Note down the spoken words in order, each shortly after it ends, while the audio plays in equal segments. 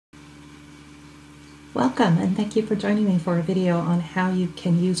Welcome, and thank you for joining me for a video on how you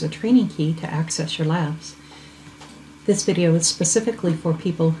can use a training key to access your labs. This video is specifically for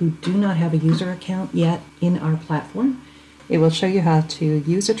people who do not have a user account yet in our platform. It will show you how to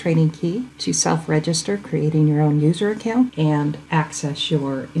use a training key to self-register, creating your own user account, and access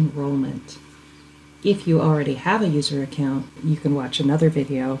your enrollment. If you already have a user account, you can watch another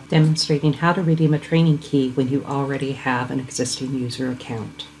video demonstrating how to redeem a training key when you already have an existing user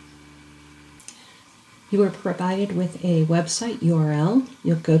account. You were provided with a website URL.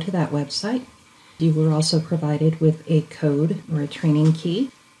 You'll go to that website. You were also provided with a code or a training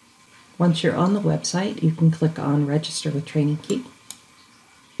key. Once you're on the website, you can click on Register with Training Key.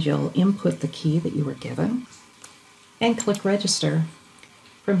 You'll input the key that you were given and click Register.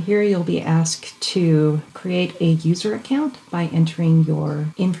 From here, you'll be asked to create a user account by entering your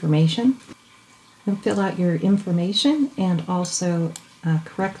information. And fill out your information and also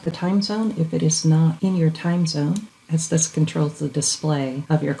correct the time zone if it is not in your time zone, as this controls the display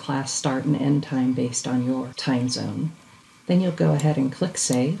of your class start and end time based on your time zone. Then you'll go ahead and click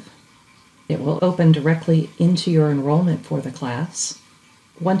Save. It will open directly into your enrollment for the class.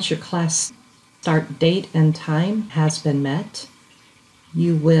 Once your class start date and time has been met,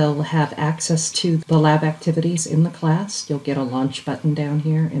 you will have access to the lab activities in the class. You'll get a launch button down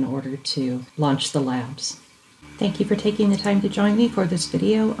here in order to launch the labs. Thank you for taking the time to join me for this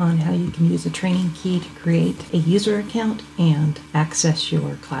video on how you can use a training key to create a user account and access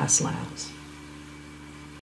your class labs.